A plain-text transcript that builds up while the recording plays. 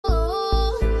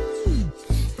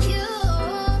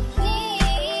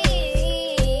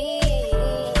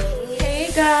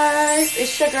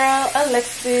It's your girl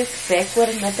Alexis back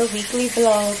with another weekly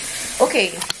vlog. Okay,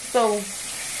 so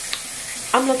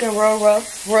I'm looking real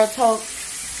rough, real talk.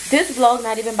 This vlog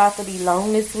not even about to be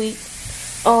long this week.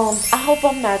 I hope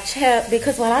I'm not chapped,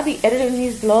 because when I be editing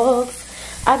these vlogs,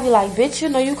 I be like, bitch, you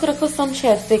know you could have put some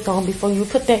chapstick on before you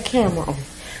put that camera on.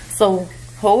 So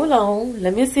hold on,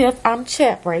 let me see if I'm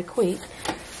chapped right quick,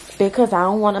 because I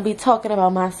don't want to be talking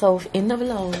about myself in the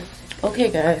vlog. Okay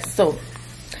guys, so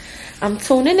I'm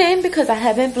tuning in because I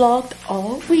haven't vlogged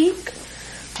all week,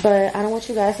 but I don't want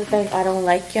you guys to think I don't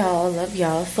like y'all, love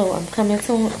y'all. So I'm coming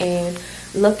to and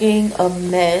looking a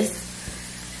mess.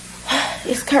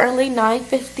 It's currently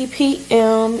 9:50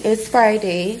 p.m. It's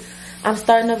Friday. I'm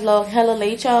starting to vlog hella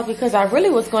late, y'all, because I really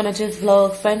was going to just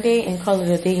vlog Sunday and call it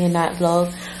a day and not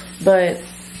vlog. But,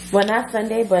 well, not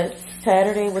Sunday, but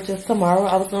Saturday, which is tomorrow.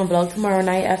 I was going to vlog tomorrow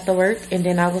night after work, and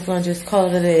then I was going to just call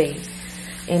it a day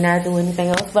and not do anything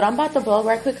else. But I'm about to vlog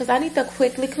right quick because I need to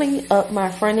quickly clean up.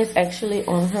 My friend is actually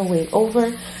on her way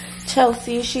over.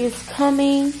 Chelsea, she's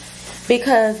coming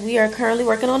because we are currently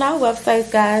working on our websites,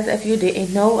 guys. If you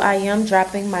didn't know, I am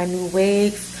dropping my new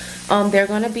wigs. They're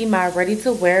going to be my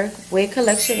ready-to-wear wig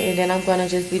collection, and then I'm going to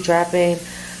just be dropping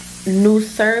new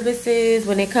services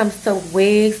when it comes to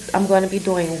wigs. I'm going to be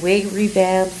doing wig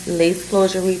revamps, lace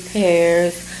closure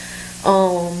repairs,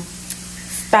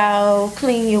 style,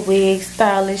 clean your wig,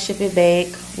 style it, ship it back,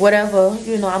 whatever.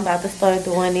 You know, I'm about to start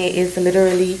doing it. It's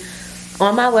literally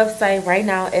on my website right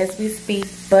now as we speak,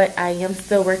 but I am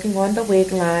still working on the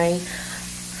wig line.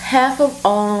 Half of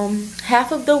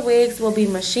the wigs will be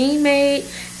machine made,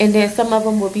 and then some of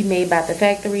them will be made by the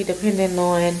factory, depending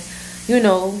on, you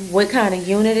know, what kind of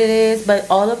unit it is. But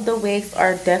all of the wigs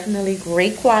are definitely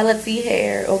great quality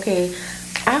hair. Okay,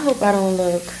 I hope I don't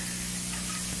look.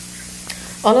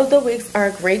 All of the wigs are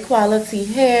great quality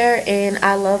hair, and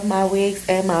I love my wigs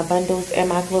and my bundles and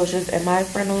my closures and my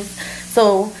frontals.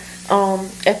 So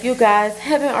if you guys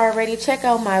haven't already, check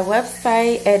out my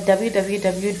website at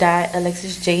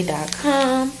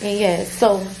www.alexisj.com. And yeah,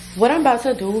 so what I'm about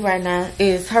to do right now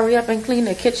is hurry up and clean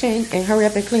the kitchen and hurry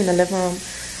up and clean the living room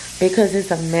because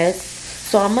it's a mess.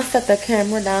 So I'm gonna set the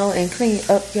camera down and clean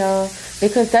up, y'all,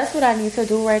 because that's what I need to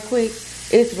do right quick.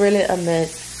 It's really a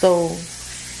mess. So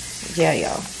yeah,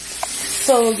 y'all.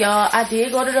 So y'all, I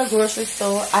did go to the grocery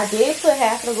store. I did put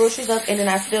half of the groceries up, and then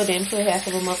I still didn't put half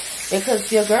of them up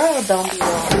because your girl don't be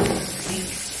wrong.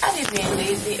 I be being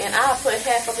lazy, and I'll put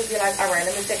half up and be like, all right,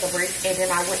 let me take a break, and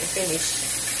then I went and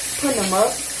finished putting them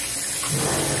up.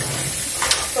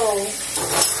 So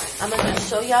I'm gonna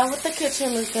show y'all what the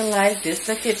kitchen looking like. This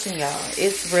the kitchen, y'all.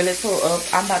 It's really tore up.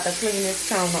 I'm about to clean this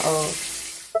counter off.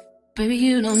 Baby,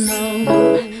 you don't know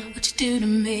what you do to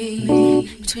me.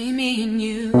 Between me and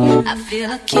you, I feel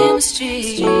a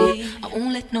chemistry. I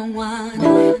won't let no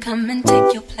one come and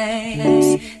take your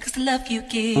place, cause the love you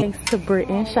give. Thanks to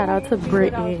Britain. Shout out to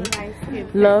Britain.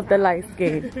 Love the light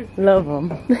skin. Love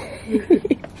them.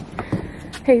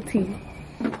 Hey T.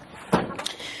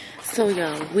 So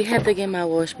y'all, we had to get my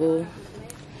wash bowl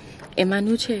and my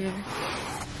new chair.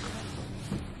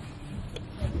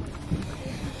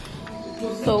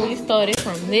 So we started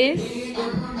from this,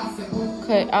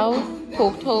 cut out,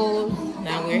 poked holes,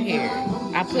 now we're here.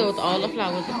 I peeled all the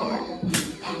flowers apart.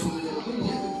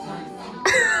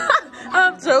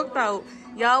 I'm choked out.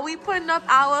 Y'all, we putting up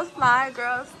our Fly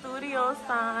Girl Studio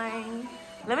sign.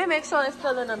 Let me make sure it's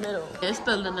still in the middle. It's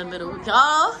still in the middle,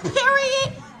 y'all,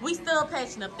 period. We still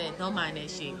patching up that, don't mind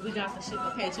that shit. We got the shit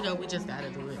to patch it up, we just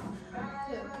gotta do it.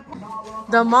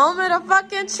 The moment of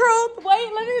fucking truth.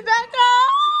 Wait, let me back up.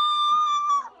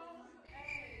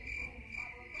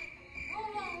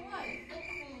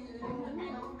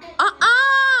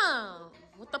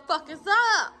 What the fuck is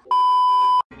up?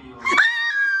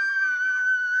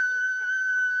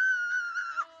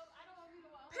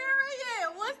 Period.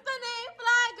 What's the name?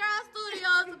 Fly Girl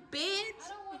Studios, bitch.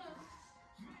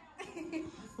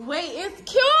 Wait, it's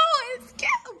cute. It's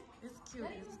cute. It's cute.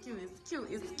 It's cute. It's cute.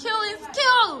 It's cute. It's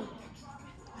cute.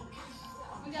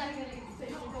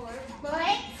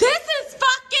 This is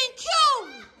fucking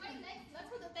cute. Let's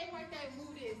put the thing right there and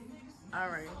move this. All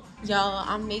right. Y'all,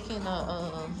 I'm making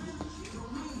the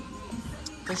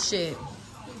shit.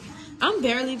 I'm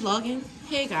barely vlogging.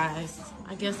 Hey guys,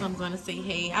 I guess I'm gonna say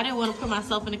hey. I didn't want to put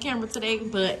myself in the camera today,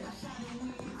 but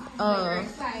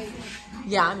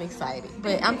yeah, I'm excited.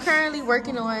 But I'm currently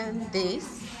working on this.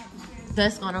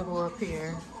 That's gonna go up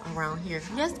here, around here.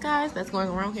 Yes guys, that's going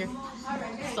around here.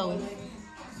 So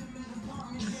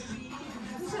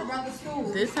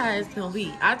this how it's gonna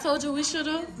be. I told you we should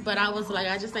have, but I was like,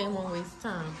 I just ain't want to waste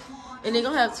time. And they're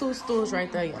gonna have 2 stools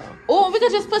right there, y'all. Or we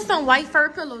could just put some white fur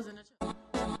pillows in the chair.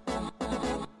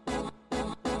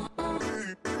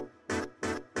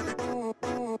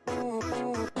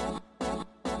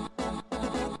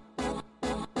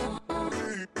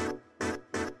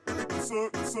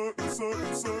 So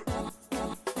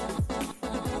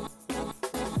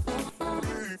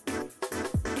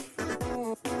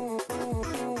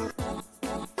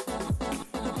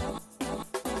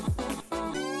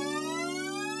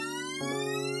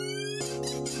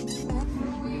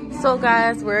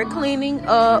guys, we're cleaning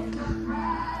up.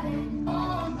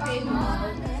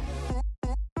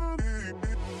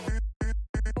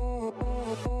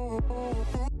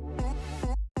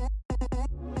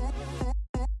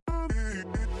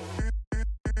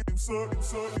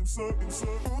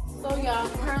 So y'all, I'm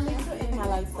currently putting my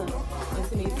lights up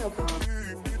into these helpers.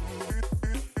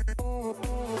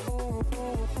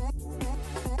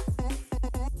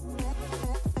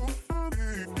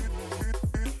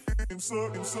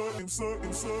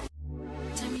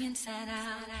 Turn me inside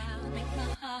out, make my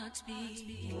heart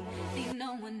beat. Need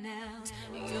no one else,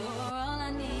 you're all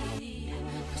I need.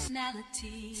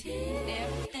 Personality,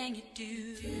 everything you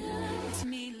do, it's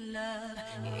me love,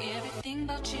 everything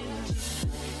about you.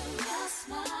 Your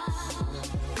smile,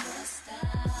 your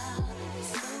style,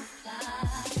 so fly, I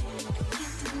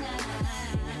can't deny. I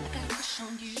got a crush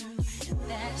on you,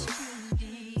 that's true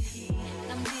indeed.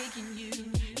 I'm digging you,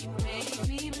 you make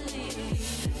me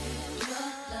believe. Your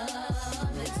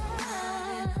love is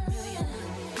one in a million.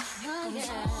 Your love is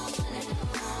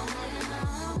one in a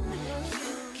million.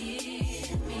 You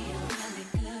give me a really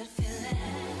good feeling.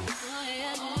 Oh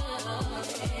yeah, your love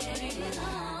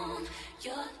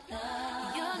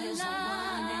is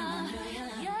one in a million.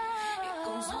 It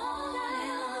goes on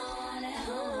and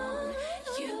on.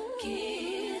 You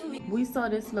give me. We saw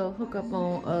this little hookup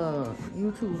on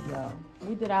YouTube, y'all.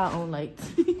 We did our own lights.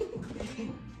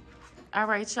 All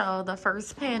right, y'all. The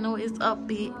first panel is up,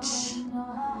 bitch.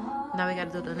 Now we gotta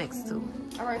do the next two.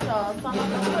 All right, y'all. So I'm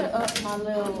gonna put up my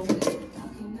little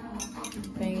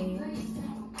thing.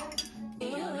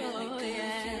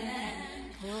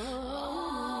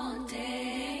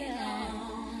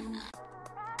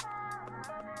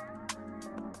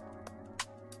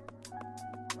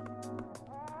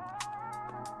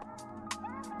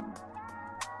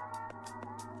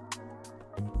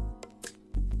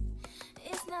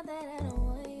 It's not that I don't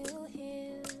want you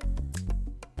here.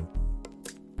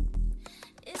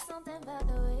 It's something about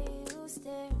the way you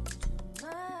stare into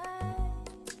my eyes.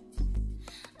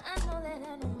 I know that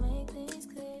I don't make things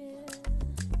clear.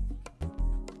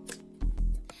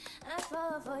 I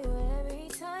fall for you every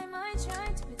time I try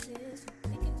to resist.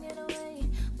 We can get away.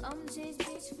 I'm chase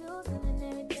beach views and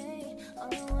every day. All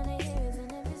I wanna hear is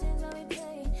an episode how we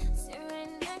play. Sit right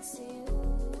next to you.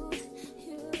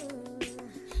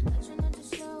 I try not to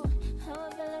show how I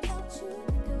feel about you.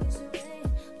 Think I wish away.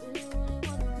 Really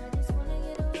wanna, I just wanna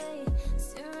get away.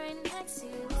 Sit right next to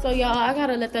you. So y'all, I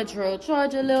gotta let that drill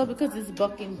charge a little because it's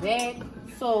bucking back.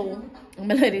 So I'm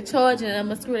gonna let it charge and I'm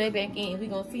gonna screw that back in. We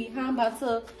gonna see how I'm about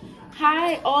to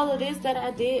hide all of this that I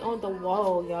did on the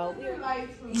wall, y'all.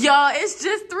 Y'all, it's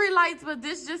just 3 lights, but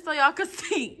this just so y'all can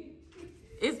see.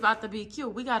 It's about to be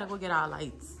cute. We gotta go get our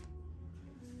lights.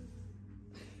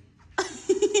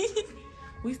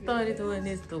 We started doing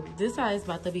this though. This how it's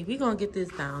about to be. We gonna get this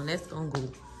down. That's gonna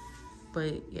go.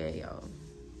 But yeah, y'all.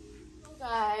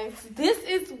 Guys, this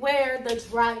is where the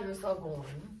dryers are going.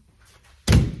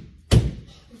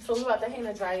 So we're about to hang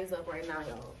the dryers up right now,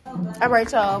 y'all. All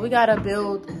right, y'all. We gotta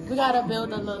build a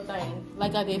little thing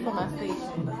like I did for my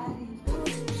station.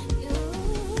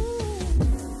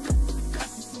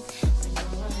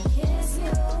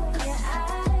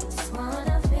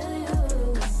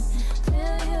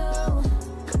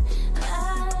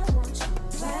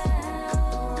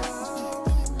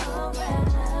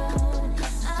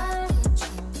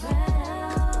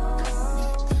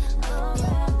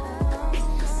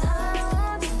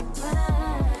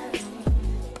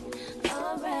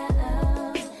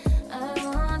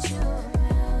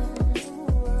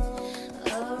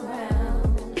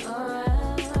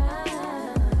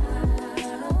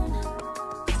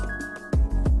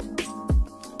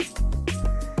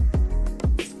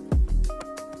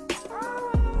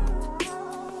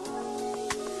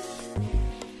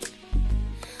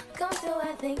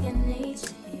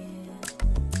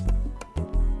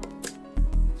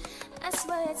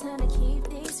 Time to keep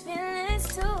these feelings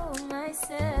to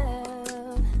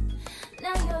myself.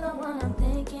 Now you're the one I'm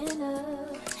thinking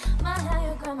of. My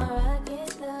higher ground, my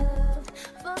rocket love.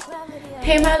 For gravity.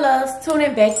 Hey my loves,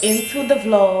 tuning back into the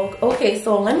vlog. Okay,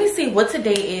 so let me see what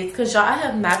today is, because y'all, I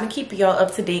have not been keeping y'all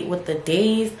up to date with the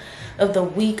days of the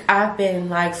week. I've been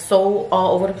like so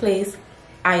all over the place.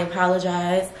 I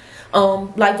apologize.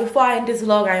 Like before I end this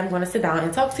vlog, I am going to sit down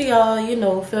and talk to y'all, you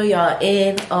know, fill y'all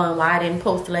in on why I didn't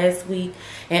post last week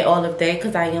and all of that,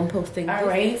 because I am posting. All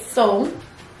right, so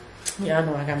Y'all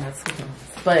know I got my 2 ounces.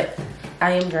 But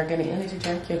I am drinking the energy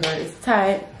drink. Your girl is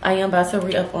tired. I am about to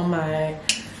re-up on my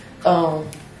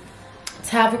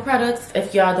Tava products.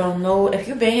 If y'all don't know, if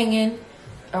you've been hanging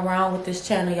around with this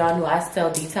channel, y'all know I sell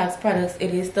detox products.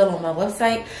 It is still on my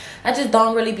website. I just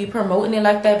don't really be promoting it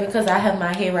like that because I have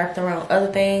my head wrapped around other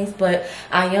things. But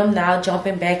I am now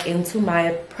jumping back into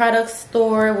my product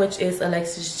store, which is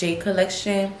Alexis J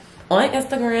Collection on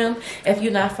Instagram. If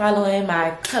you're not following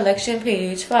my collection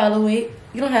page, follow it.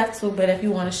 You don't have to, but if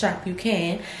you want to shop, you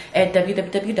can at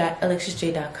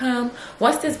www.alexisj.com.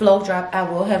 Once this vlog drop, I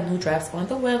will have new drops on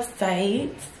the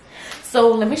website.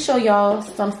 So let me show y'all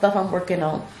some stuff I'm working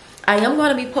on. I am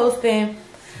going to be posting,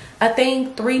 I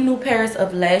think, 3 new pairs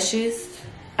of lashes.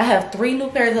 I have 3 new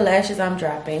pairs of lashes I'm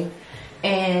dropping.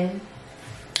 And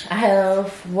I have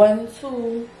 1,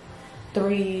 2,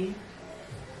 3,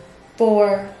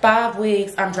 4, 5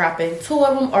 wigs I'm dropping. 2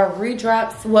 of them are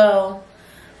redrops. Well,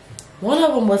 one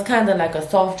of them was kind of like a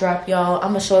soft drop, y'all.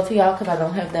 I'm going to show it to y'all because I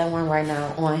don't have that one right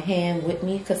now on hand with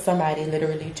me because somebody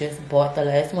literally just bought the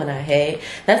last one I had.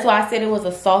 That's why I said it was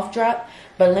a soft drop.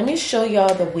 But let me show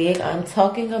y'all the wig I'm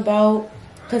talking about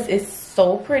because it's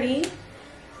so pretty.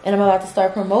 And I'm about to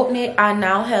start promoting it. I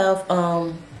now have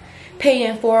pay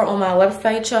in for on my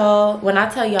website, y'all. When I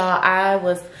tell y'all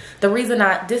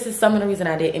this is some of the reason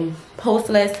I didn't post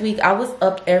last week. I was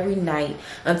up every night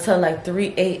until like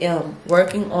 3 a.m.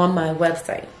 working on my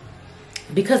website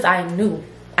because I knew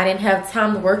I didn't have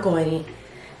time to work on it.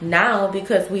 Now,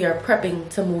 because we are prepping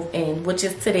to move in, which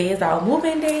is today is our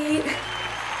moving date.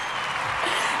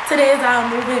 Today is our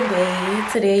moving day.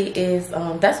 Today is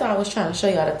that's why I was trying to show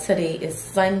y'all that today is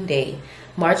Sunday,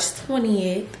 March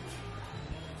 20th.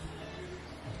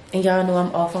 And y'all know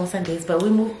I'm off on Sundays, but we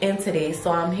move in today, so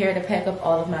I'm here to pack up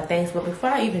all of my things. But before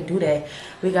I even do that,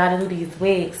 we gotta do these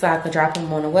wigs so I can drop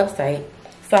them on the website.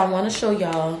 So I want to show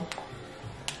y'all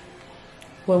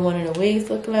what one of the wigs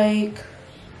look like.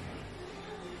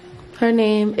 Her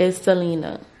name is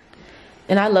Selena,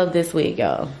 and I love this wig,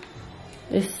 y'all.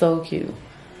 It's so cute.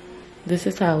 This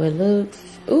is how it looks.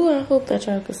 Ooh, I hope that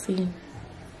y'all can see.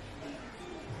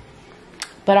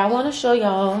 But I want to show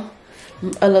y'all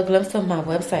a little glimpse of my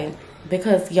website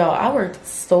because y'all, I worked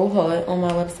so hard on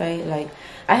my website. Like,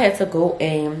 I had to go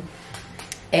and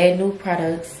add new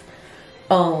products,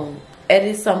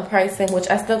 edit some pricing, which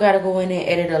I still gotta go in and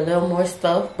edit a little more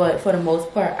stuff, but for the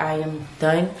most part I am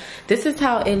done. This is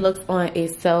how it looks on a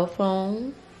cell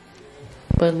phone,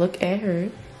 but look at her.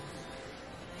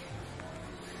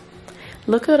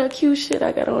 Look at the cute shit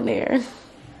I got on there.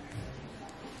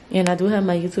 And I do have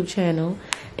my YouTube channel,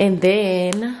 and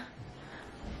then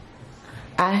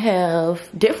I have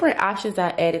different options I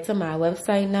added to my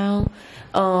website now.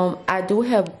 I do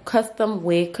have custom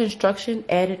wig construction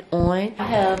added on. I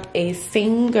have a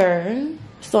Singer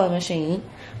sewing machine.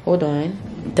 Hold on.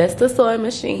 That's the sewing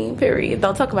machine, period.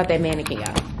 Don't talk about that mannequin,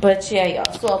 y'all. But yeah,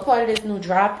 y'all. So a part of this new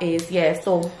drop is, yeah,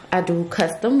 so I do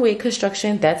custom wig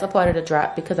construction. That's a part of the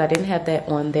drop because I didn't have that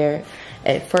on there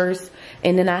at first.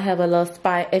 And then I have a little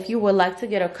spot. If you would like to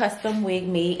get a custom wig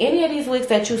made, any of these wigs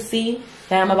that you see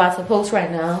that I'm about to post right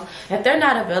now, if they're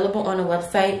not available on the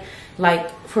website,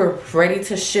 like for ready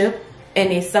to ship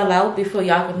and they sell out before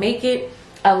y'all can make it,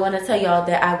 I want to tell y'all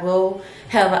that I will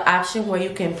have an option where you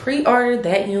can pre-order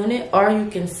that unit, or you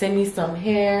can send me some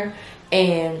hair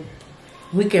and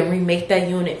we can remake that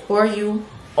unit for you.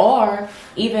 Or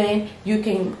even you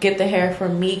can get the hair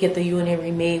from me, get the unit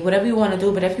remade, whatever you want to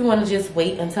do. But if you want to just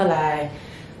wait until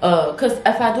because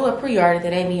if I do a pre-order,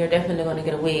 then that means you're definitely going to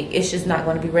get a wig. It's just not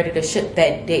going to be ready to ship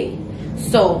that day.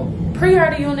 So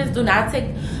pre-order units do not take,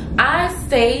 I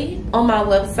say on my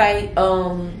website,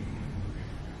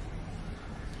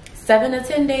 7 to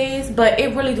 10 days, but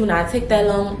it really do not take that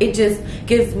long. It just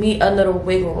gives me a little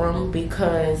wiggle room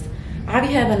because I be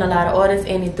having a lot of orders,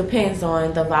 and it depends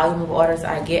on the volume of orders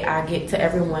I get to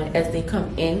everyone as they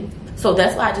come in. So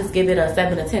that's why I just give it a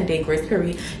 7 to 10 day grace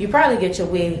period. You probably get your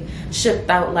wig shipped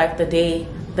out like the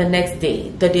next day,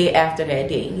 the day after that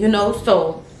day, you know?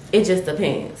 So it just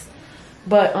depends.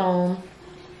 But I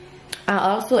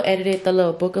also edited the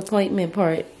little book appointment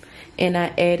part, and I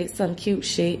added some cute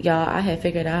shit. Y'all, I had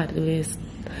figured out how to do this.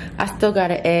 I still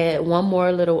gotta add one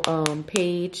more little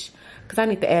page because I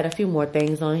need to add a few more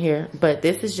things on here. But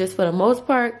this is just for the most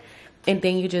part. And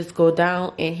then you just go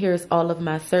down, and here's all of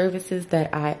my services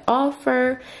that I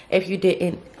offer. If you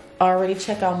didn't already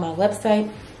check out my website,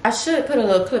 I should put a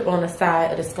little clip on the side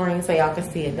of the screen so y'all can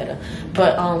see it better.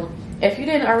 But if you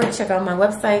didn't already check out my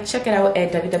website, check it out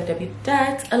at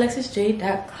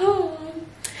www.alexisj.com.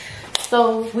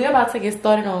 So we're about to get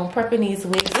started on prepping these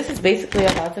wigs. This is basically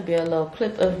about to be a little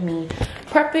clip of me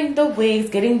prepping the wigs,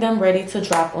 getting them ready to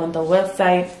drop on the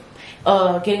website,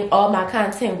 getting all my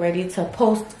content ready to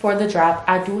post for the drop.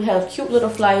 I do have cute little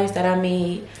flyers that I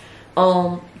made.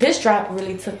 This drop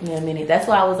really took me a minute. That's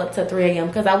why I was up to 3 a.m.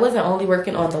 because I wasn't only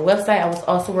working on the website, I was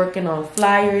also working on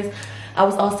flyers. I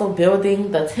was also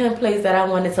building the templates that I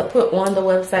wanted to put on the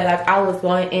website. Like, I was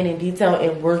going in detail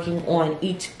and working on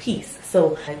each piece.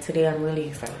 So like, today I'm really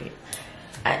excited.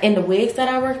 And the wigs that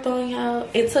I worked on, y'all,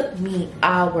 it took me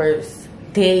hours,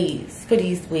 days for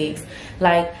these wigs.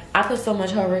 Like, I put so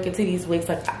much hard work into these wigs.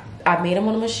 Like, I made them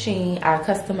on a machine, I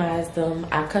customized them,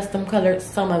 I custom colored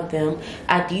some of them,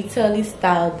 I detailedly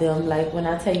styled them. Like, when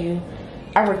I tell you,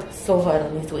 I worked so hard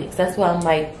on these wigs. That's why I'm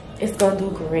like, it's gonna do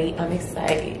great. I'm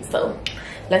excited. So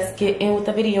let's get in with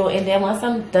the video, and then once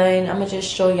I'm done, I'm gonna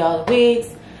just show y'all the wigs.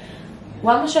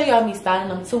 Well, I'm gonna show y'all me styling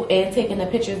them too and taking the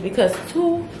pictures, because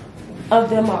 2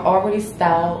 of them are already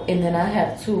styled, and then I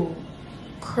have 2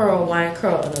 wine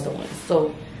curl another one.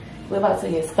 So we're about to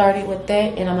get started with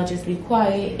that, and I'm gonna just be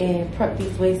quiet and prep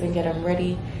these wigs and get them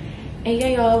ready. And yeah,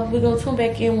 y'all, we're gonna tune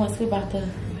back in once we're about to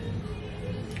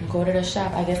go to the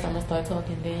shop. I guess I'm gonna start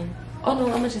talking then. Oh no,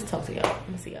 I'm gonna just talk to y'all. Let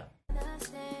me see y'all.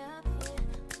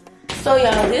 So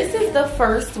y'all, this is the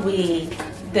first wig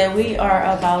that we are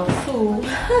about to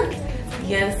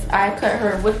yes, I cut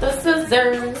her with the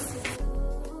scissors.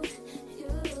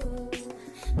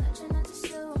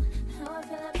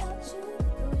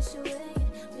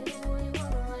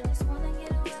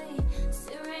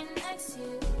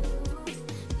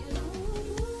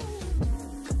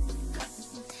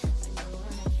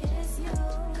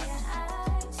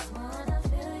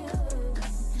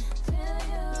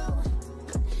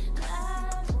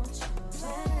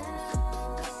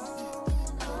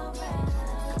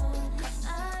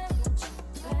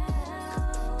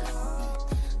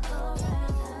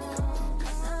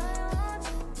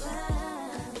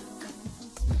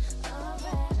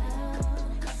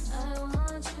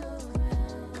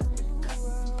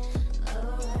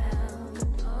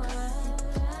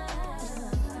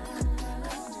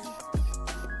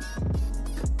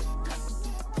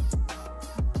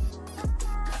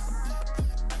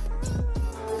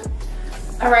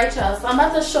 Alright, y'all, so I'm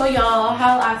about to show y'all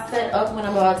how I set up when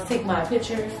I'm about to take my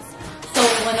pictures. So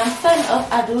when I'm setting up,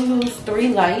 I do use 3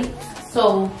 lights.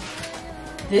 So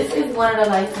this is one of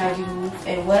the lights I use,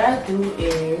 and what I do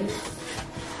is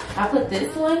I put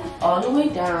this one all the way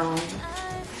down,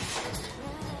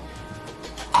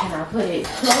 and I put it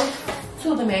close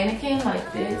to the mannequin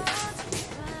like this.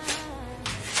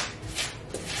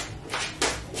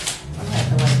 I'm gonna have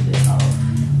to wipe this off,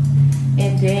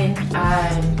 and then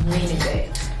I lean it back.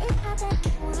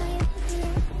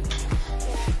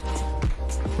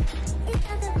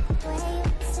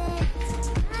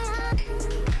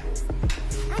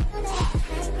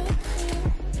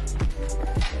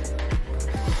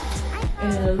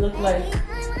 And it'll look like this.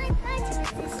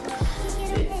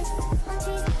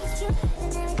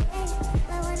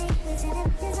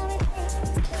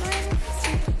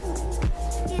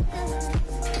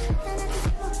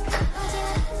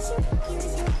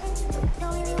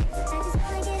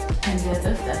 And that's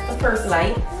the first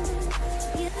light.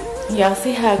 Y'all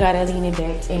see how I gotta lean it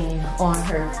back in on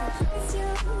her.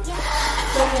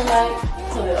 Second light,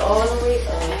 pull it all the way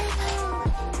up.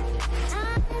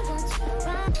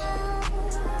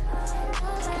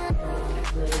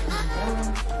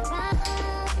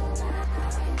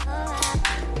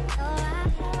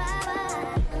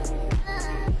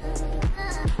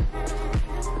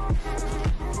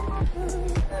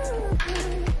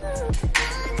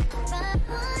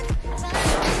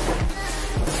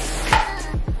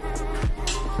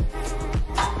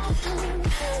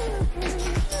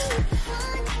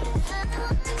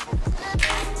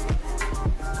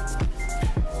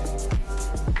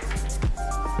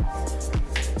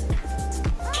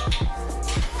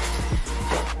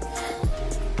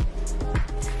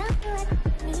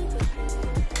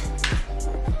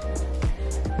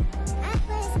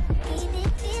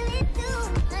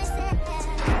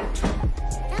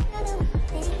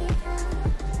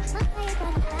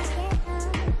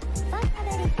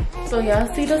 So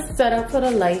y'all see the setup for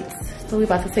the lights. So we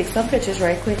about to take some pictures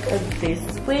right quick of this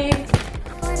wig.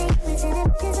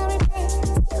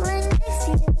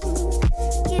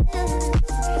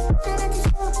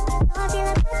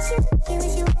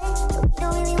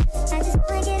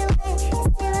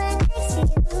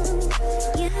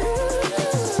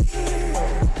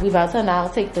 We about to now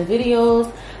take the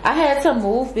videos. I had to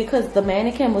move because the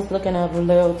mannequin was looking a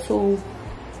little too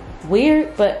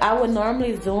weird, but I would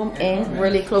normally zoom in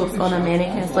really close on a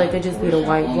mannequin so it could just be the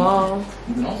white wall.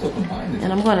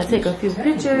 And I'm gonna take a few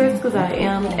pictures because I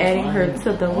am adding her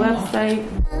to the website.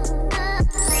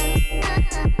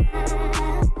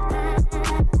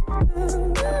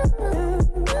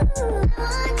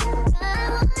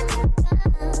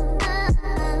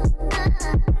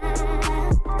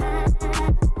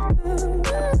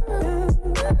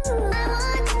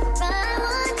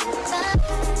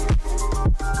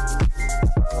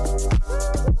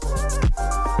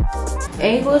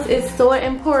 Angles is so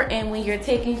important when you're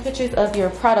taking pictures of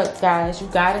your products, guys. You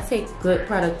gotta take good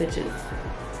product pictures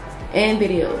and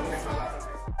videos.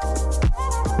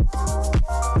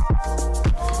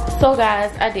 So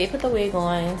guys, I did put the wig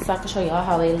on so I can show y'all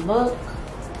how they look.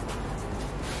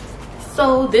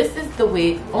 So this is the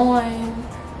wig on.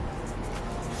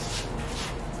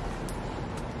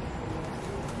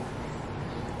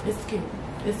 It's cute.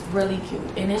 It's really cute.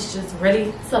 And it's just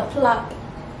ready to plop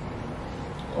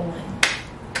on.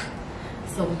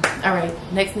 So, alright,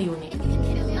 next new one.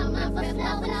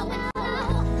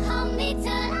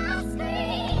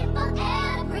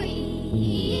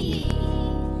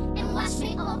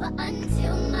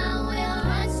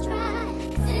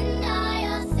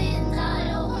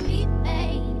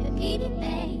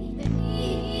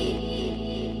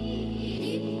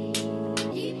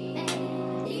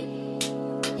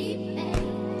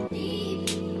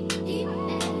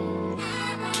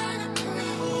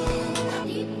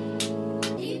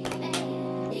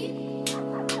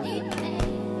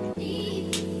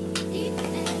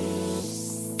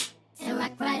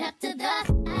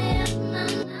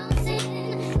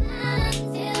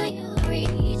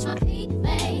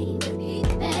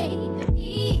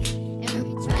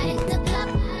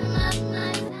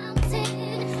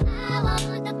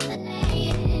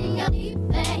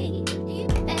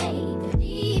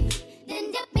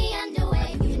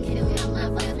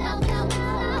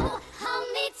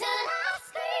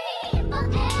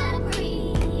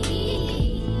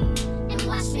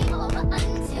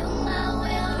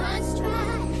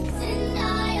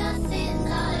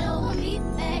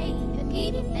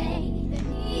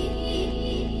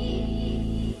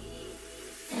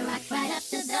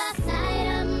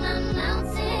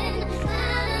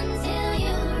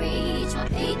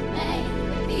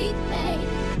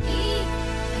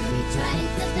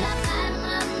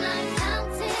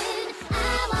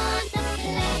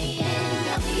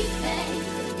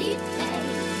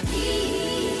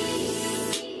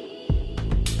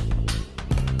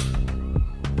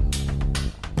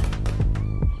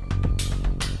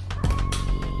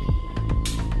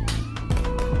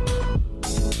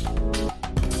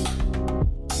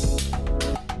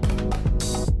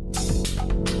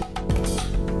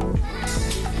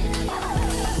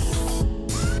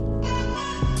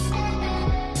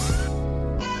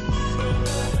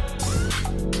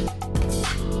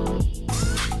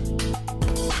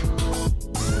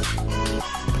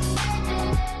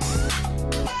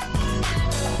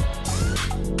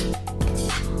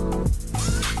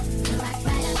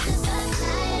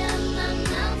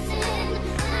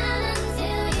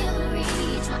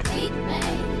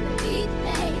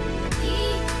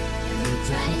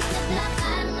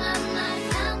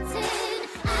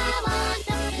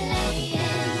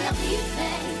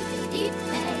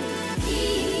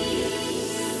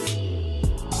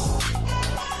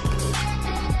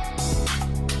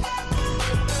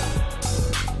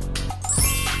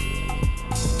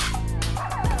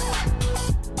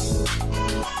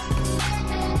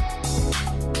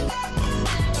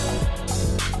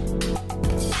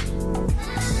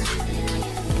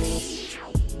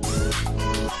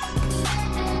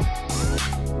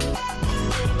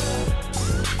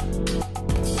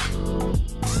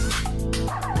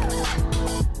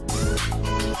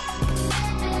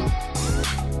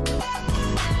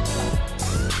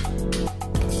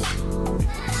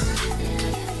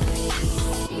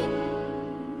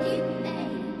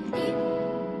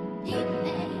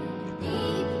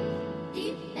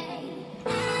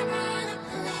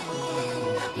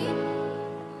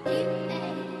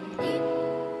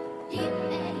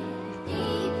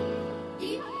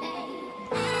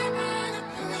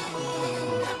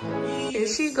 Here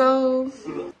she goes.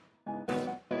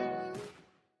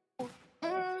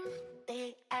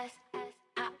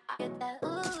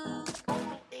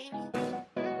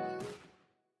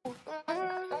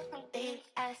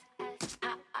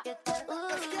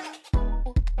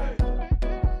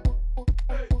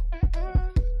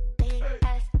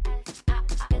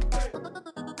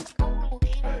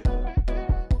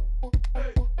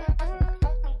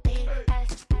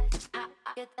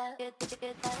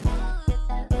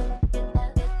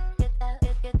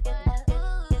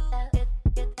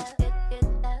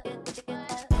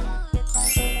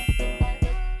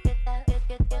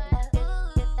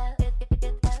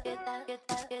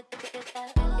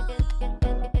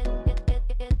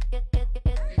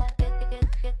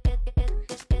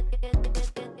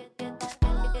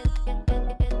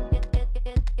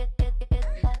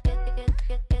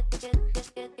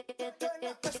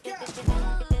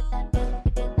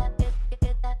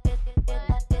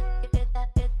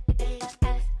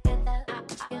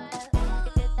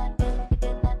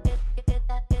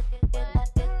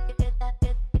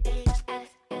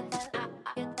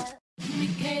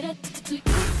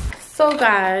 So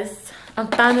guys, I'm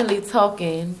finally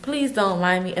talking. Please don't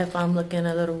mind me if I'm looking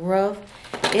a little rough.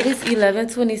 It is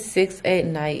 11:26 at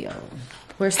night, y'all.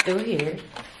 We're still here.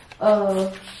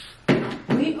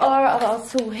 We are about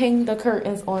to hang the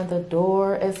curtains on the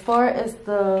door. As far as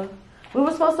we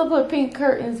were supposed to put pink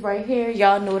curtains right here.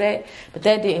 Y'all know that, but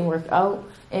that didn't work out.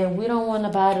 And we don't want to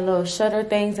buy the little shutter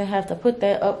things and have to put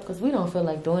that up because we don't feel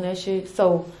like doing that shit.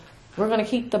 So we're going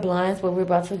to keep the blinds, but we're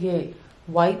about to get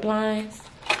white blinds.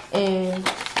 And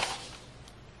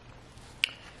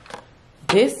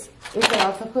this is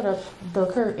about to put up the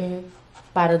curtain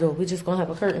by the door. We're just going to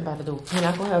have a curtain by the door. We're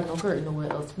not going to have no curtain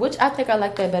nowhere else, which I think I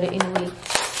like that better anyway.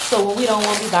 So when we don't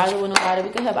want to be bothered with nobody, we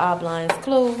can have our blinds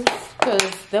closed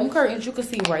because them curtains you can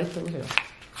see right through here.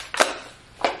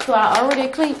 So I already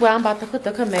cleaned where I'm about to put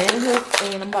the command hooks,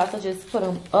 and I'm about to just put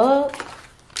them up.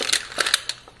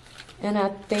 And I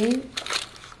think,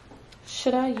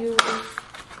 should I use,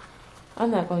 I'm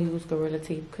not going to use Gorilla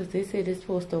Tape because they said it's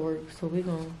supposed to work. So we're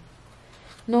going to,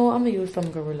 no, I'm going to use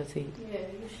some Gorilla Tape. Yeah,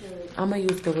 you should. I'm going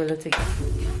to use Gorilla Tape.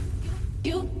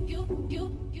 You,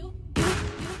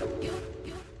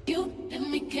 let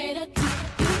me cater to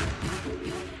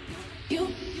you,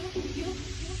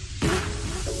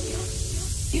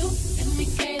 let me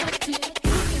cater to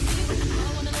I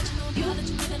wanna let you know that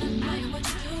you know that I admire what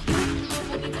you do. I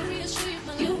want me to reassure you,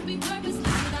 my life would be purposeless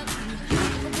without you.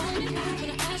 If I wanted, I'm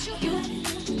gonna ask you, you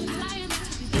flying to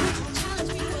be there,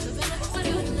 challenge me for the benefit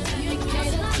of you. Let me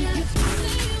cater to you,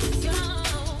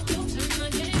 turn my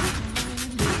game on,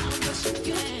 I'll push you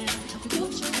down.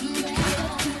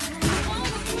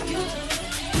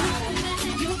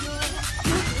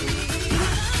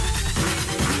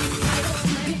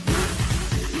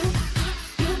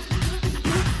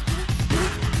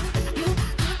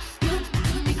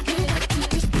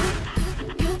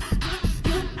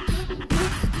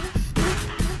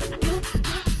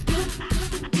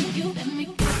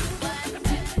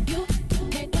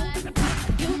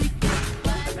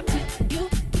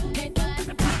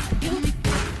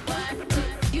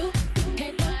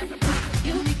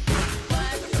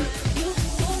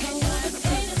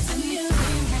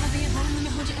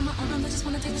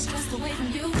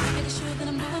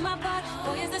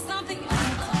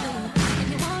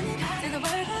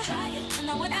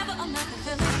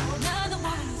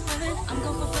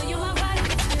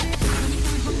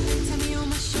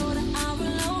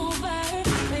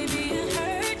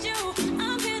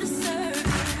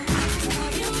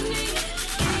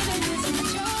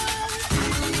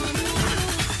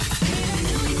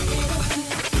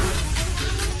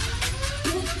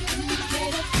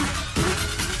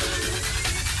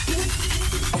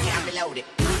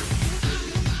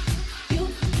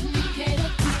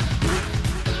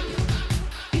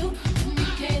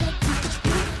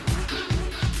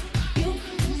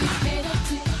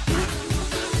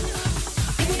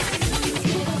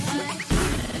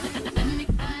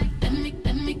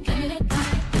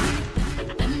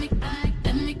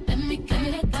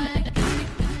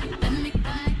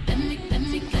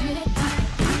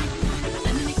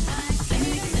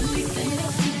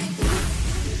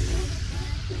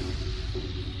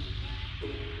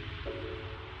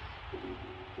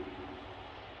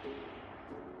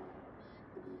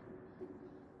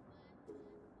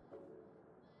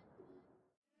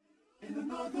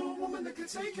 Another woman that can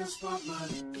take your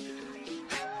spotlight.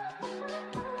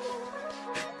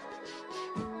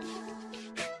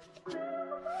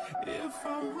 If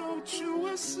I wrote you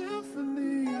a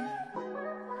symphony,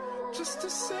 just to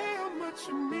say how much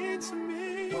you mean to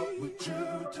me, what would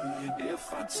you do?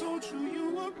 If I told you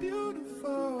you were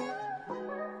beautiful,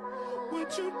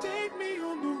 would you date me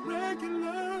on the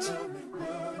regular? Tell me,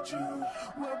 would you?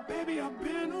 Well, baby, I've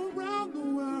been around the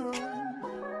world,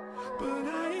 but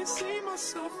I ain't seen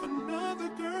myself another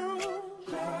girl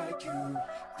like you.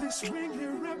 This ring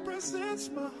here represents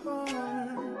my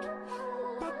heart,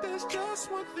 but there's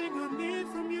just one thing I need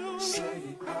from you.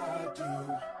 Say I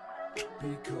do.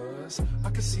 Because I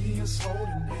can see us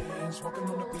holding hands, walking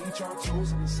on the beach, our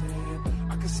toes in the sand.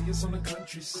 I can see us on the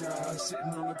countryside,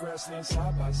 sitting on the grassland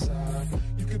side by side.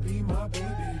 You could be my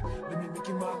baby, let me make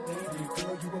you my lady.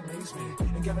 Girl, you amaze me,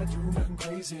 ain't gotta do nothing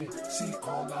crazy. See,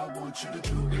 all I want you to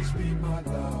do is be my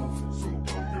love. So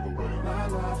don't give away my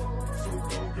love. So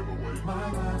don't give away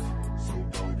my love. So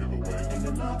don't give away. Ain't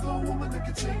another woman that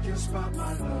can take your spot,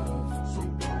 my love. So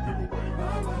don't give away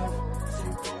my love. So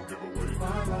don't give away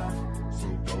my love. So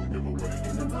don't give away.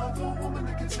 Ain't another woman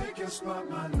that can take your spot,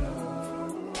 my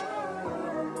love.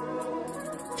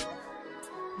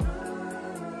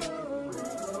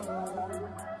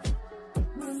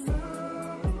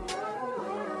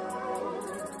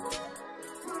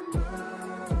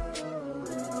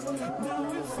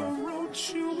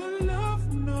 wrote you a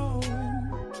love note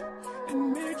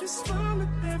and made you smile at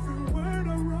every word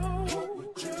I wrote. What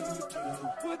would you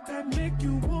do? Would that make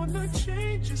you wanna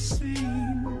change your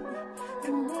scene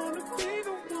and wanna be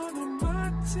the one on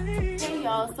my team? Hey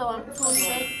y'all, so I'm tuning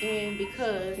back in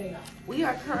because we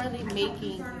are currently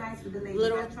making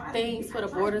little things for the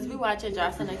borders. We watching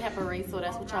Jocelyn and Cabaret, so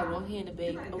that's what y'all want here in the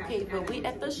bag. Okay, but we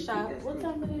at the shop. What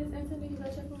time it is, Anthony?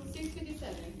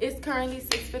 6:57. It's currently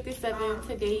 6:57.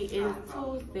 Today is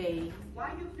Tuesday.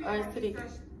 Or is today?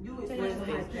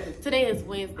 Wednesday. Today is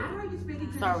Wednesday.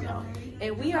 Sorry y'all.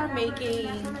 And we are making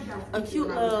a cute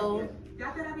little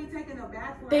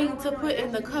thing to put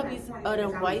in the cubbies of the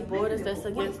white borders that's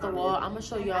against the wall. I'm gonna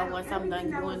show y'all once I'm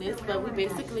done doing this, but we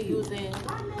basically using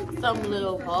some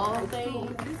little ball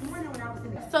thing.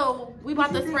 So we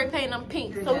about to spray paint them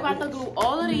pink. So we about to glue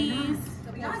all of these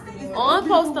on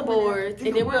poster boards,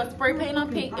 and then we'll spray paint them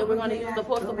pink, and we're gonna use the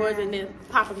poster boards and then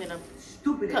pop them in them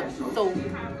cups. So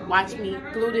watch me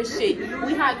glue this shit.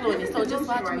 We hot gluing it, so just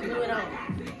watch me glue it on.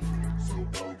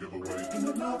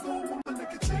 Another woman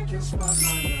that can take your spot,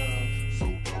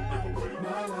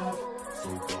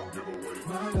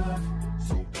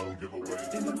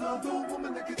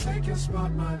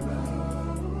 my love.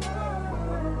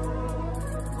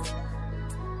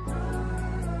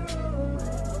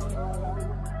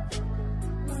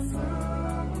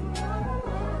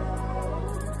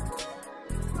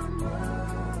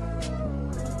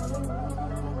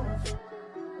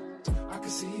 I can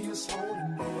see us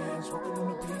holding hands, walking on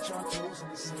the beach, our toes in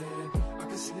the sand. I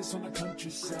can see us on the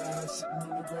countryside, sitting on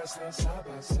the grassland side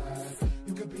by side.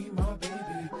 You could be my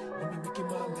baby, wanna make you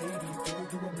my lady. Girl,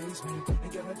 you amaze me,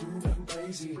 ain't gotta do nothing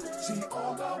crazy. See,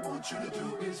 all I want you to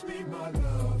do is be my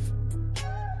love.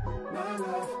 My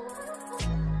love,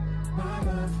 my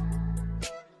love.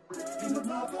 Ain't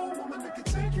another woman that can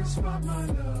take your spot, my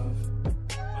love.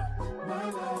 My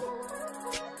love,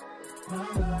 my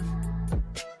love.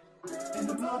 Ain't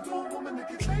another woman that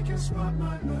can take your spot,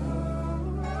 my love.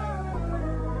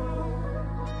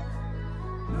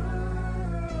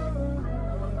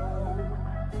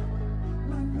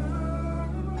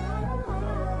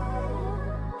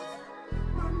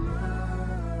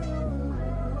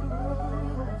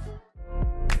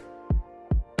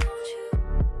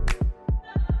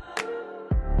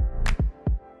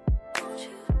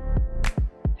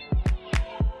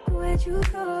 Where'd you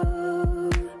go?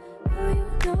 Oh, you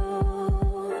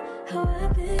know how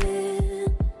I've been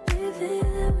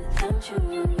living without you.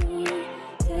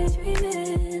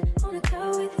 Daydreaming on a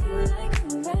cloud with you like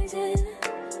horizon.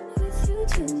 With you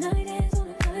tonight is on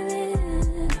an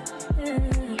island.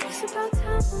 Yeah. It's about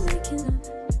time we're making up.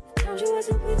 The times you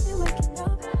wasn't with me waking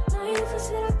up. Now you never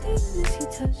said I did miss your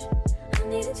touch. I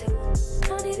needed to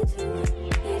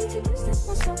distance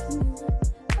myself from you.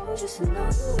 I was just in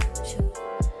love with you.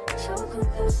 So come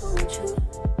close, won't you?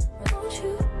 Won't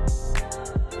you?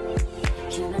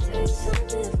 Can I tell you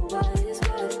something for what it's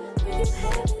worth? If you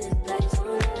have in a place on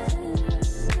earth,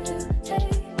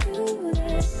 take you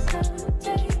there, I'll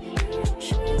take you.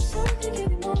 Show you something,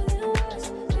 give you more than words.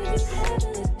 If you have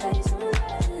in a place on earth,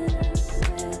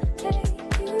 take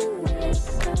you there,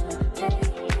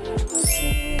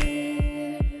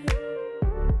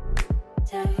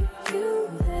 I'll take you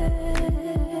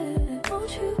there,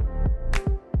 won't you?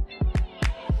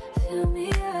 Fill me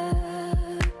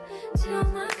up till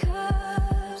my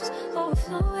cup's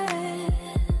overflowing.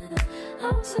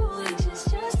 I'm so anxious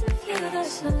just to feel the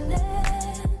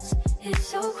silence. It's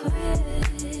so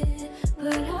quiet,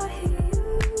 but I hear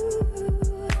you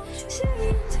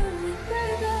saying to me,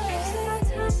 baby. It's about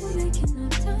time we're making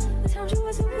up time. The times you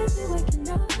wasn't with me waking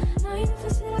up. Now you never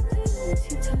said I couldn't miss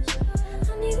your touch.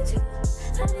 I needed to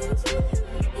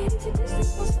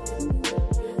distance myself from you.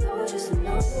 I was just alone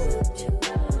with you.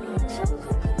 So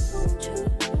come close, won't you?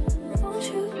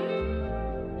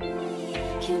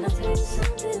 Can I tell you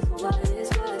something for what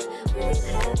it's worth? We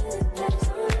have it, that's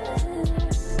on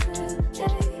earth.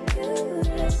 Take you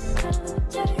there, I'll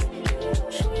take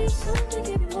you. Show you something,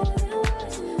 give you more than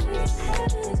words. We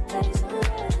have it, that's on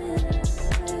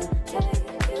earth. Take you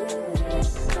there,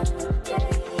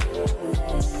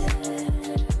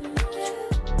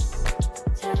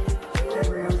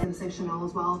 I'll take you. Chanel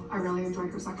as well. I really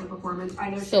enjoyed her second performance. I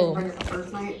know she So, didn't the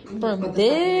first night. From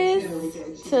this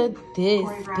to this,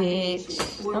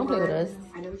 bitch. Don't play with us.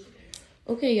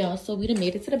 Okay, y'all, so we done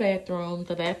made it to the bathroom.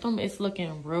 The bathroom is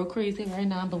looking real crazy right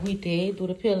now, but we did do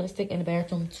the peel and stick in the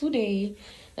bathroom today.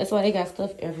 That's why they got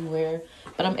stuff everywhere.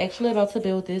 But I'm actually about to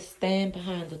build this stand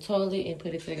behind the toilet and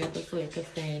put it together so it can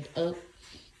stand up.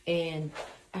 And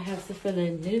I have to fill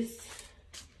in this,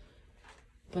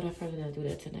 but I'm probably not do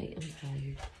that tonight. I'm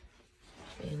tired.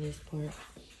 in this part.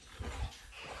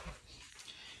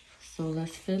 So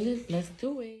let's fill it. Let's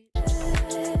do it.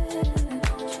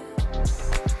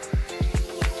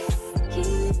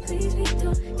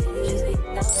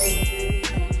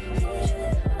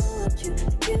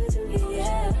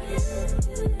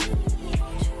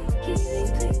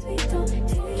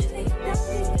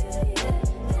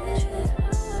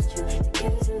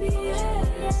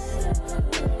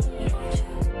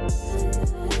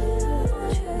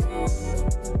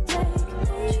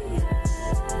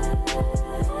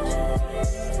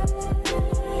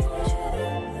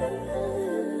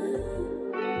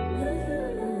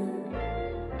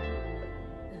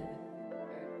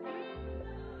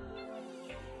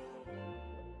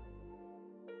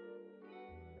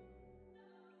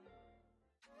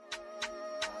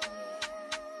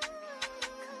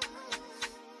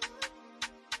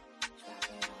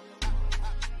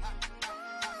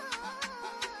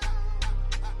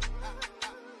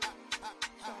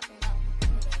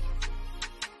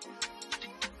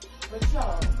 But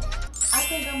y'all, I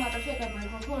think I'm about to take up my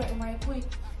recording right quick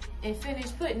and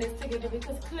finish putting this together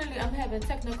because clearly I'm having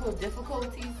technical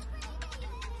difficulties.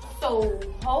 So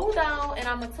hold on and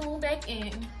I'm gonna tune back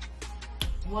in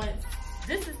once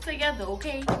this is together,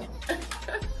 okay?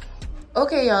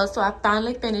 Okay, y'all, so I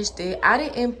finally finished it. I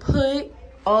didn't put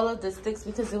all of the sticks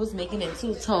because it was making it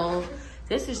too tall.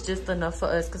 This is just enough for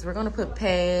us because we're gonna put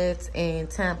pads and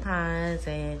tampons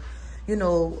and, you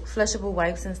know, flushable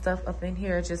wipes and stuff up in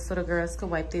here just so the girls could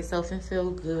wipe themselves and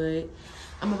feel good.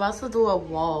 I'm about to do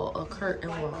a curtain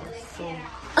wall. So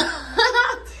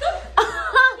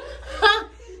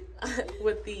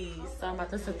with these, so I'm about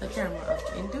to set the camera up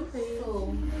and do this.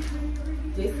 So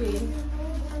this is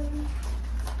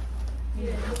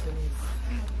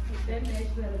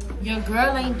your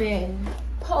girl ain't been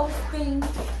posting,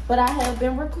 but I have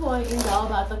been recording. Y'all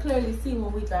about to clearly see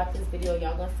when we drop this video.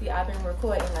 Y'all gonna see I've been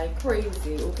recording like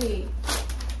crazy, okay?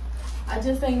 I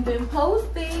just ain't been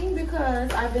posting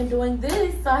because I've been doing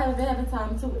this, so I haven't been having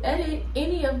time to edit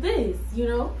any of this, you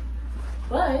know?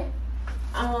 But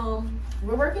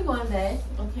we're working on that,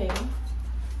 okay?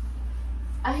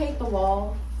 I hate the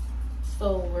wall,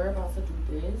 so we're about to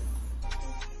do this.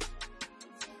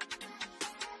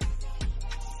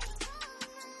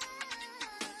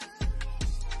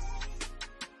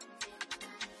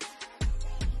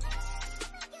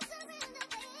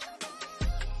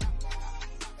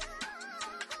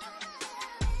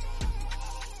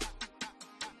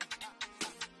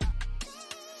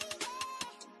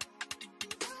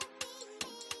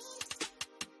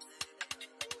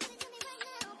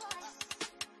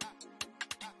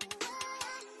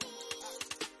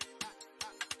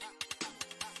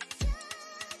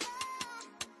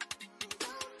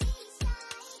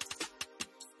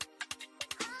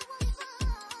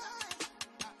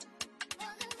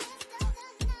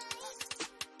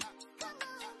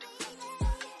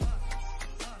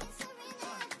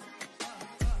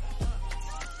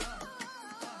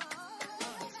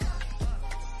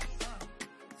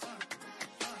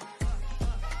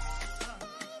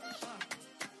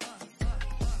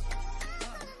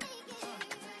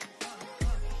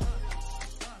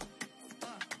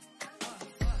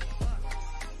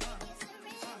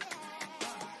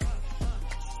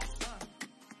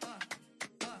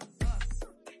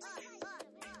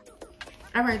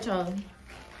 All right, y'all.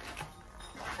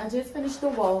 I just finished the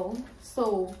wall,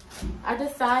 so I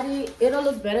decided it'll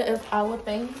look better if our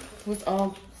thing was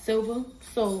all silver.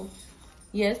 So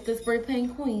yes, the spray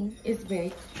paint queen is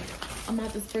back. I'm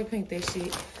about to spray paint that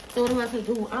shit. So what I'm about to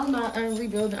do,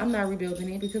 I'm not rebuilding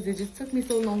it because it just took me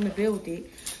so long to build it.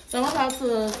 So I'm about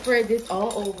to spread this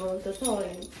all over the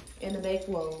toilet and the back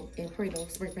wall and pray no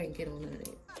spray paint get on none of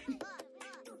that.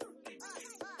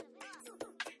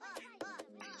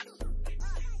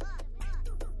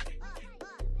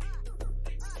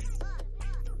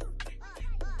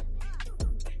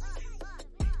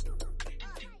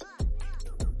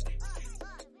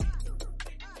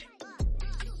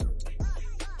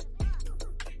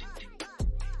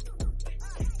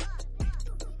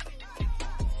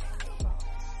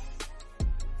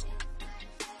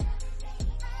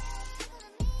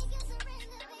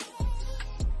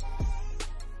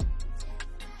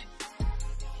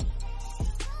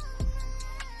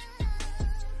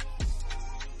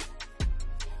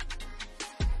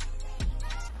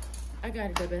 I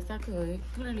got it the best I could.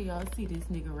 Clearly, y'all see this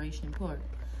niggeration part.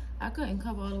 I couldn't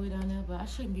cover all the way down there, but I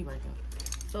shouldn't be right there.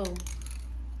 So,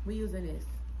 we using this.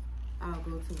 I'll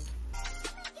go to.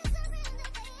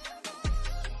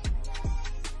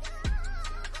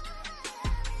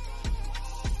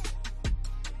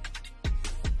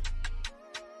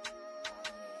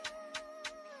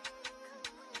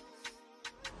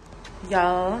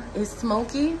 Y'all, it's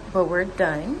smoky, but we're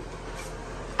done.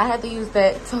 I had to use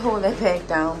that to hold that back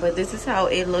down, but this is how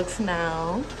it looks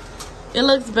now. It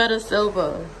looks better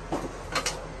silver.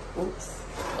 Oops.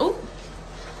 Oop.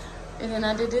 And then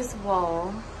I did this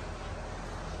wall.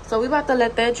 So we about to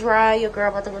let that dry. Your girl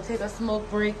about to go take a smoke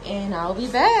break, and I'll be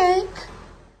back.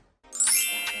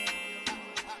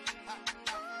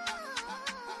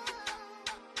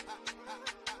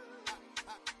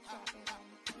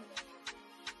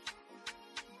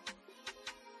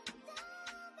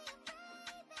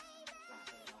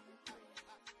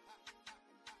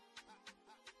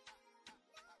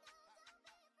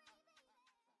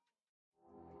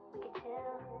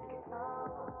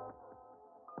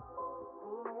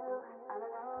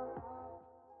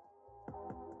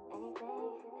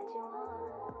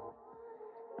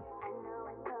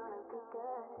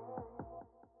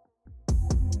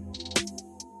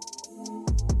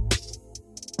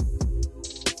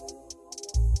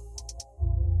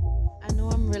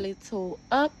 Really tore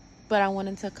up, but I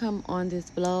wanted to come on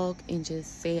this vlog and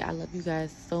just say I love you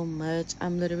guys so much.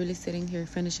 I'm literally sitting here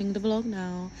finishing the vlog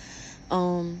now,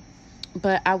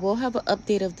 but I will have an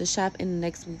update of the shop in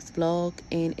next week's vlog,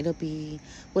 and it'll be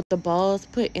with the balls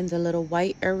put in the little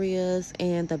white areas,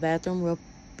 and the bathroom will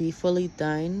be fully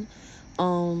done.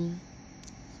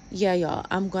 Yeah, y'all,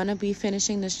 I'm gonna be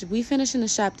finishing the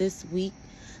shop this week.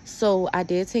 So I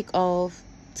did take off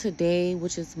today,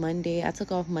 which is Monday. I took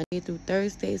off Monday through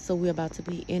Thursday, so we're about to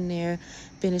be in there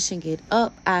finishing it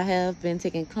up. I have been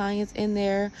taking clients in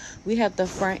there. We have the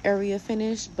front area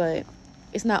finished, but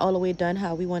it's not all the way done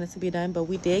how we want it to be done. But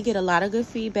we did get a lot of good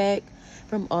feedback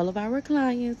from all of our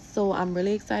clients, so I'm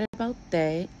really excited about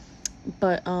that.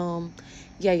 But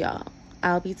yeah, y'all,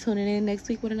 I'll be tuning in next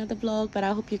week with another vlog. But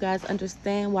I hope you guys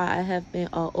understand why I have been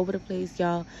all over the place,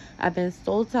 y'all. I've been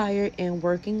so tired and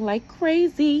working like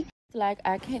crazy. Like,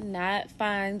 I cannot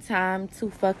find time to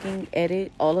fucking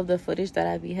edit all of the footage that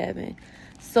I be having.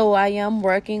 So I am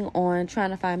working on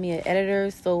trying to find me an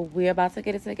editor. So we're about to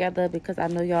get it together, because I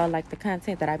know y'all like the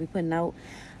content that I be putting out.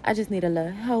 I just need a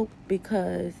little help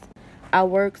because I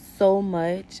work so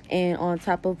much, and on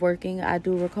top of working, I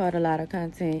do record a lot of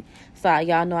content. So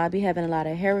y'all know I be having a lot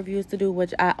of hair reviews to do,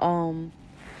 which I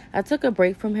took a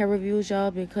break from hair reviews,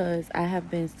 y'all, because I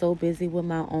have been so busy with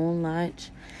my own launch,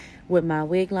 with my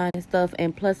wig line and stuff,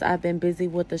 and plus I've been busy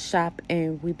with the shop,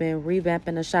 and we've been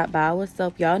revamping the shop by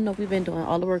ourselves. Y'all know we've been doing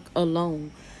all the work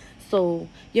alone, so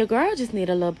your girl just need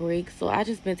a little break. So I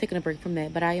just been taking a break from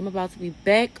that, but I am about to be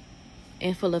back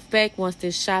in full effect once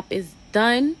this shop is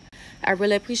done. I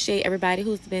really appreciate everybody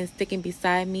who's been sticking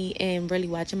beside me and really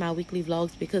watching my weekly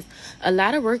vlogs, because a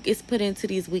lot of work is put into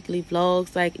these weekly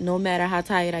vlogs. Like, no matter how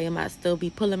tired I am, I still be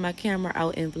pulling my camera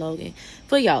out and vlogging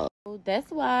for y'all. So that's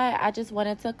why I just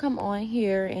wanted to come on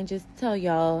here and just tell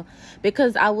y'all,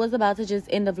 because I was about to just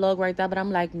end the vlog right there, but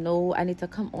I'm like, no, I need to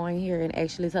come on here and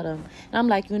actually tell them. And I'm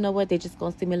like, you know what, they just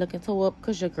gonna see me looking toe up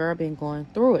because your girl been going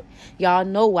through it. Y'all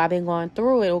know I've been going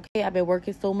through it, okay? I've been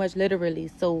working so much, literally,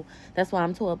 so that's why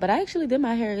I'm toe up. But I actually did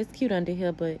my hair. It's cute under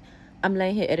here, but I'm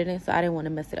laying here editing, so I didn't want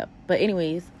to mess it up. But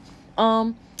anyways,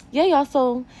 yeah, y'all,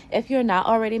 so if you're not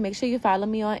already, make sure you follow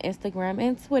me on Instagram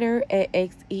and Twitter at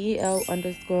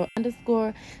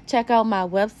xeel__. Check out my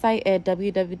website at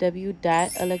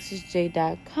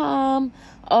www.alexisj.com.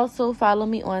 Also follow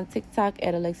me on TikTok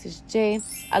at alexisj.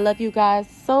 I love you guys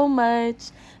so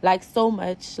much, like so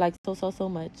much, like so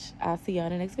much. I'll see y'all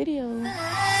in the next video.